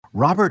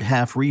Robert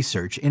Half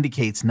research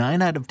indicates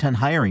 9 out of 10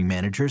 hiring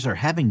managers are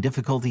having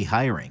difficulty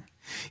hiring.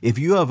 If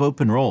you have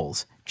open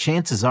roles,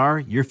 chances are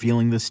you're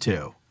feeling this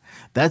too.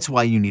 That's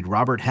why you need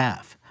Robert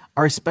Half.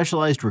 Our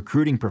specialized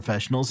recruiting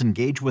professionals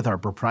engage with our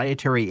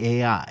proprietary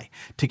AI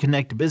to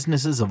connect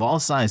businesses of all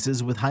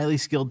sizes with highly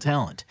skilled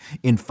talent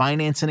in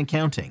finance and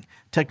accounting,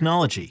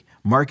 technology,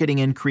 marketing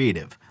and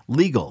creative,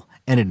 legal,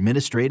 and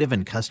administrative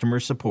and customer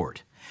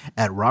support.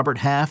 At Robert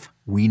Half,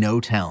 we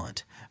know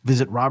talent.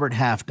 Visit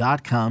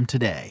roberthalf.com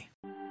today.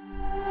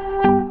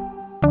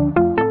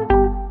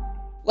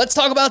 Let's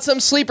talk about some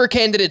sleeper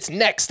candidates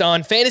next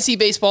on Fantasy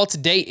Baseball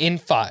Today in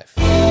 5.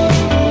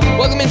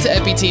 Welcome into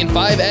FBT in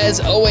 5. As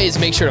always,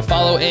 make sure to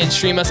follow and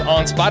stream us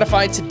on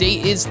Spotify.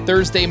 Today is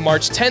Thursday,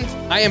 March 10th.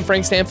 I am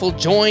Frank Stanfield,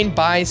 joined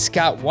by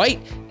Scott White.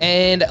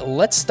 And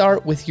let's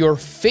start with your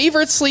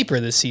favorite sleeper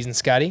this season,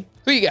 Scotty.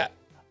 Who you got?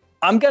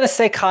 I'm going to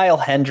say Kyle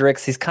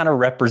Hendricks. He's kind of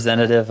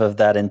representative of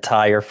that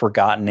entire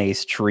forgotten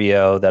ace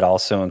trio that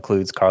also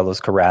includes Carlos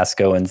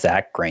Carrasco and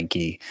Zach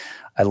Greinke.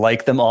 I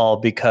like them all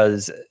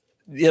because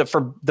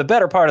for the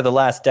better part of the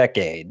last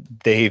decade,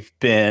 they've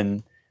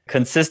been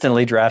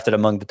consistently drafted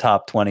among the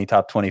top 20,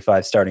 top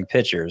 25 starting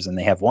pitchers, and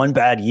they have one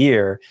bad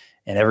year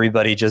and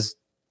everybody just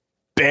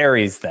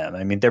buries them.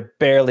 I mean, they're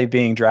barely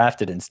being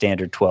drafted in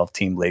standard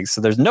 12-team leagues, so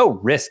there's no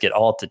risk at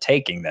all to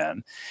taking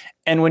them.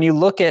 And when you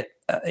look at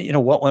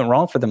what went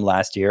wrong for them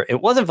last year,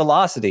 it wasn't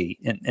velocity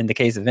in the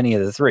case of any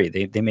of the three.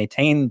 They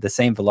maintained the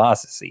same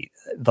velocity.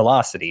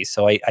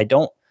 So I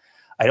don't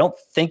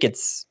think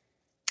it's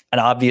an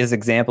obvious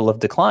example of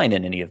decline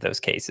in any of those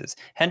cases.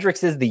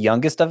 Hendricks is the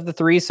youngest of the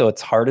three, so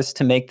it's hardest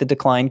to make the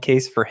decline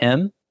case for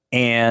him.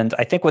 And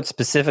I think what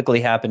specifically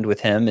happened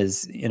with him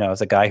is,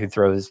 as a guy who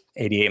throws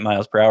 88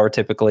 miles per hour,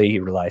 typically he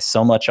relies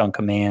so much on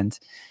command.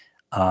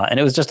 And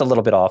it was just a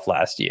little bit off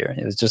last year.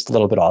 It was just a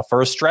little bit off.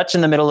 For a stretch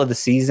in the middle of the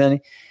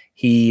season,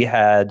 he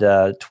had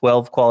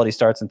 12 quality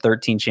starts and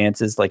 13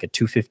 chances, like a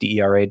 2.50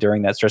 ERA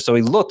during that stretch. So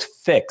he looked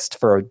fixed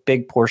for a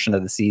big portion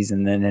of the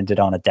season, then ended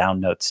on a down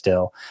note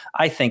still.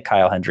 I think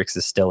Kyle Hendricks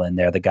is still in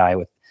there, the guy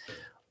with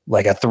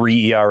like a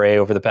 3 ERA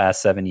over the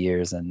past 7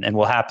 years, and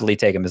we'll happily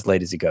take him as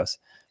late as he goes.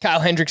 Kyle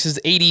Hendricks'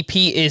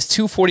 ADP is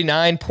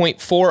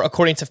 249.4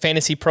 according to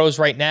Fantasy Pros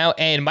right now.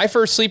 And my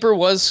first sleeper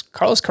was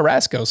Carlos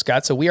Carrasco,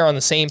 Scott. So we are on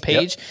the same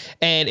page. Yep.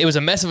 And it was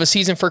a mess of a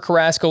season for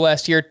Carrasco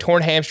last year.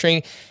 Torn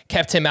hamstring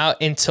kept him out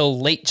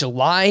until late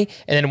July.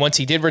 And then once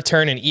he did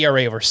return, an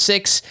ERA over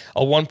 6,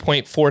 a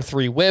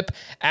 1.43 whip.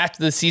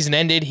 After the season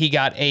ended, he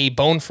got a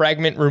bone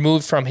fragment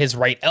removed from his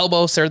right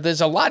elbow. So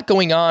there's a lot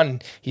going on.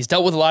 He's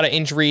dealt with a lot of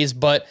injuries,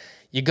 but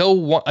you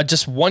go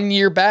just 1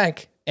 year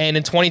back, and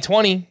in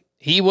 2020,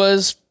 he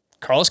was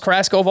Carlos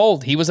Carrasco of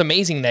old. He was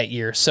amazing that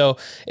year. So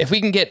if we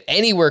can get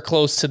anywhere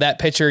close to that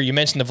pitcher, you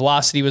mentioned the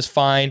velocity was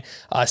fine.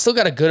 Still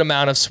got a good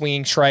amount of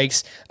swinging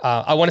strikes.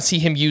 I want to see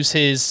him use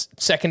his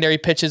secondary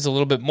pitches a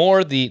little bit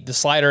more, the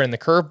slider and the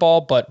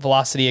curveball, but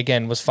velocity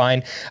again was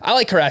fine. I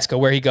like Carrasco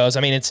where he goes. I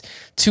mean, it's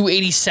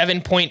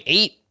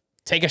 287.8.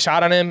 Take a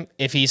shot on him.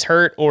 If he's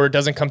hurt or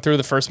doesn't come through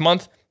the first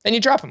month, then you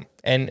drop him.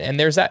 And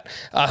there's that.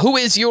 Who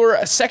is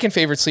your second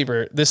favorite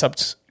sleeper this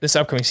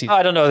upcoming season?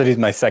 I don't know that he's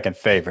my second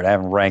favorite. I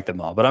haven't ranked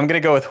them all, but I'm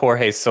going to go with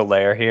Jorge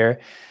Soler here,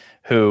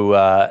 who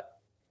the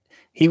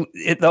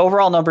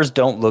overall numbers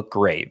don't look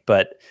great,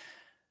 but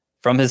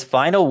from his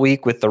final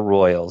week with the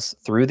Royals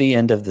through the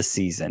end of the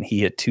season,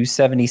 he hit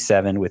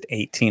 277 with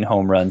 18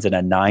 home runs and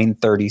a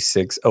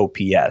 936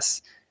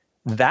 OPS.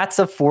 That's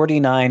a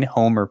 49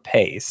 homer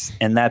pace,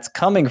 and that's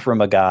coming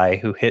from a guy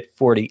who hit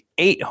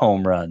 48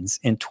 home runs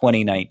in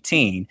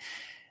 2019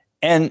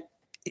 and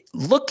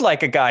looked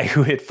like a guy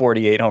who hit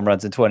 48 home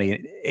runs in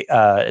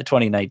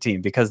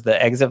 2019 because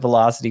the exit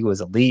velocity was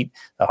elite,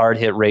 the hard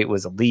hit rate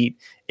was elite.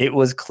 It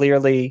was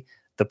clearly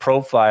the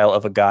profile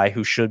of a guy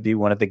who should be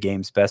one of the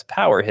game's best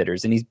power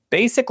hitters, and he's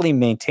basically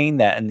maintained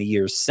that in the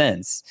years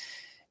since,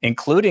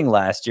 including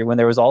last year when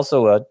there was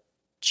also a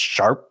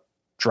sharp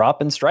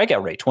drop in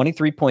strikeout rate,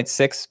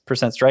 23.6%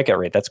 strikeout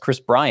rate. That's Chris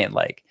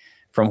Bryant-like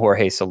from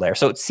Jorge Soler.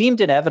 So it seemed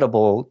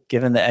inevitable,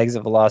 given the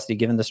exit velocity,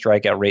 given the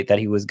strikeout rate, that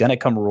he was going to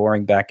come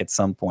roaring back at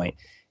some point.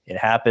 It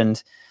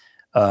happened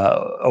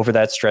over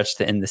that stretch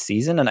to end the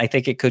season, and I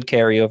think it could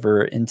carry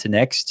over into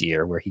next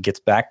year where he gets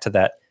back to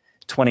that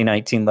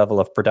 2019 level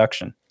of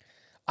production.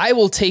 I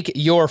will take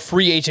your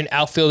free agent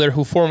outfielder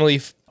who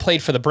formerly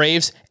played for the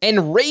Braves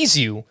and raise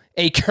you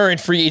a current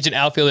free agent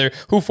outfielder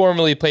who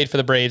formerly played for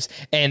the Braves,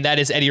 and that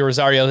is Eddie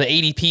Rosario. The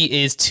ADP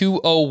is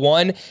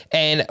 201,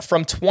 and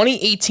from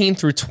 2018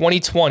 through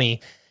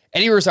 2020,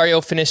 Eddie Rosario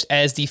finished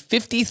as the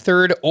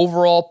 53rd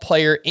overall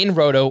player in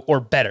Roto or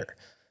better.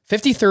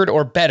 53rd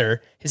or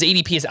better, his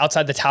ADP is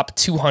outside the top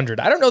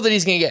 200. I don't know that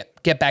he's going to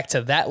get back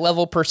to that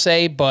level per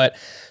se, but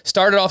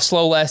started off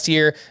slow last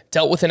year,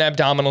 dealt with an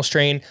abdominal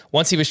strain.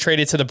 Once he was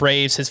traded to the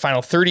Braves, his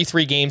final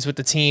 33 games with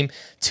the team,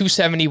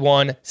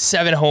 271,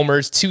 7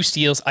 homers, 2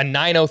 steals, a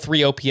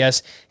 903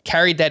 OPS,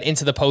 carried that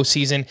into the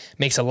postseason,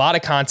 makes a lot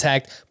of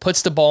contact,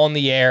 puts the ball in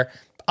the air.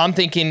 I'm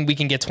thinking we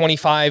can get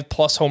 25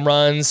 plus home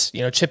runs,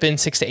 chip in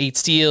 6 to 8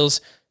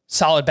 steals,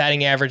 solid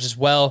batting average as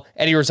well.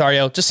 Eddie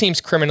Rosario just seems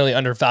criminally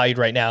undervalued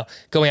right now,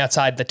 going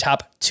outside the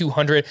top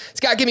 200.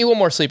 Scott, give me one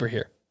more sleeper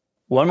here.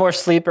 One more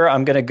sleeper.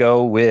 I'm going to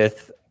go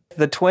with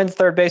the Twins'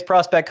 third base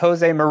prospect,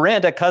 Jose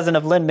Miranda, cousin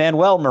of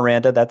Lin-Manuel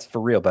Miranda. That's for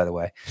real, by the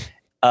way.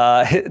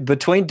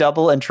 Between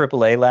Double and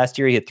Triple A last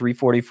year, he hit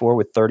 344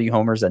 with 30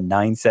 homers and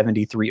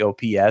 973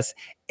 OPS.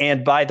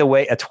 And by the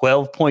way, a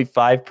 12.5%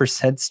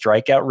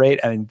 strikeout rate.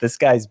 I mean, this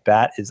guy's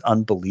bat is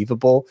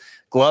unbelievable.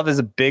 Glove is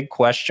a big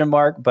question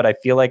mark, but I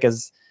feel like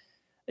as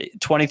a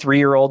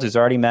 23-year-old who's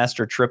already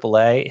mastered Triple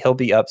A, he'll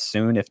be up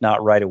soon, if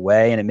not right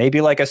away. And it may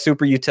be like a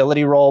super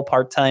utility role,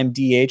 part-time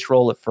DH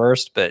role at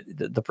first, but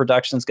the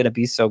production is going to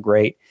be so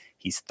great.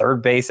 He's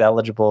third base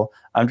eligible.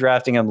 I'm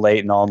drafting him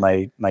late in all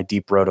my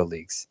deep roto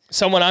leagues.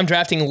 Someone I'm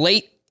drafting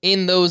late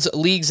in those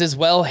leagues as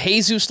well,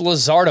 Jesus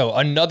Luzardo,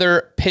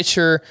 another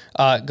pitcher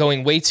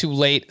going way too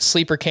late,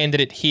 sleeper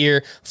candidate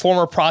here,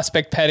 former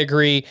prospect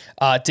pedigree,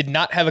 did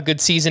not have a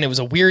good season. It was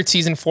a weird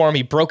season for him.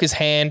 He broke his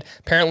hand,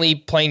 apparently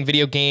playing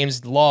video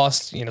games,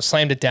 lost,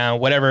 slammed it down,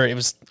 whatever. It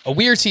was a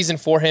weird season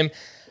for him.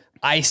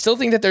 I still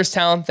think that there's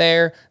talent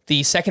there.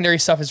 The secondary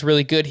stuff is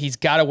really good. He's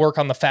got to work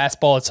on the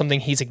fastball. It's something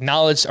he's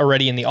acknowledged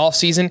already in the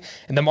offseason,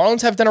 and the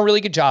Marlins have done a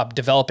really good job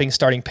developing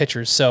starting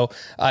pitchers. So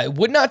it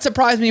would not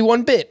surprise me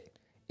one bit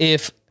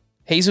if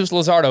Jesus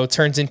Luzardo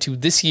turns into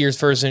this year's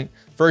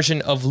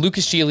version of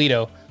Lucas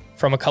Giolito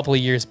from a couple of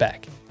years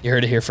back. You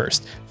heard it here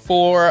first.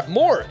 For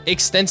more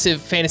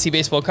extensive fantasy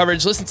baseball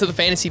coverage, listen to the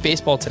Fantasy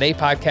Baseball Today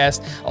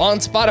podcast on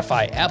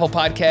Spotify, Apple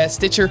Podcasts,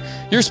 Stitcher,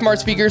 your smart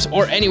speakers,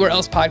 or anywhere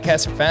else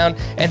podcasts are found.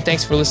 And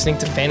thanks for listening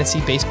to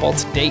Fantasy Baseball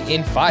Today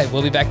in 5.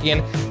 We'll be back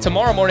again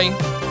tomorrow morning.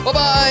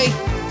 Bye-bye.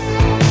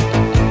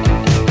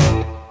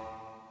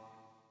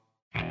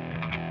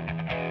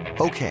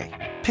 Okay,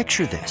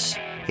 picture this.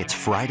 It's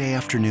Friday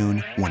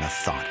afternoon when a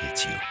thought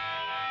hits you.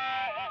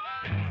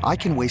 I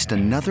can waste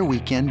another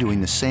weekend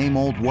doing the same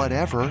old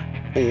whatever,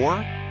 or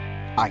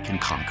I can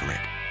conquer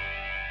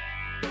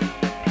it.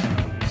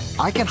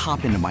 I can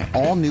hop into my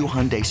all-new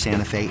Hyundai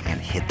Santa Fe and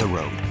hit the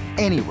road.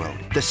 Any road.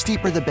 The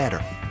steeper, the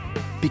better.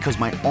 Because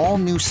my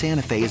all-new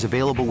Santa Fe is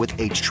available with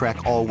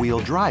H-Track all-wheel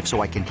drive,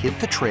 so I can hit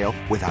the trail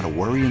without a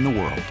worry in the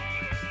world.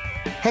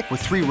 Heck,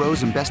 with 3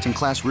 rows and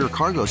best-in-class rear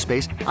cargo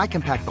space, I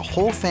can pack the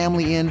whole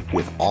family in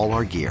with all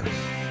our gear.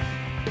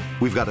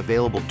 We've got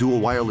available dual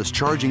wireless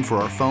charging for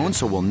our phones,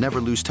 so we'll never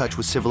lose touch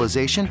with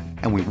civilization,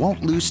 and we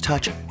won't lose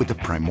touch with the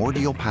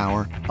primordial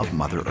power of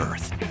Mother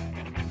Earth.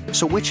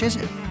 So which is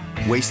it?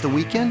 Waste the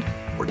weekend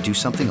or do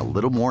something a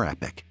little more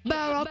epic?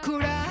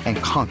 And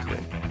conquer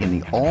it in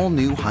the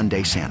all-new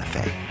Hyundai Santa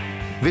Fe.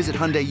 Visit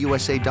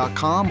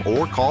HyundaiUSA.com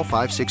or call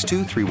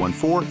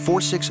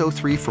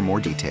 562-314-4603 for more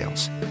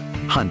details.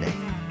 Hyundai,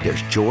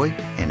 there's joy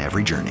in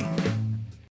every journey.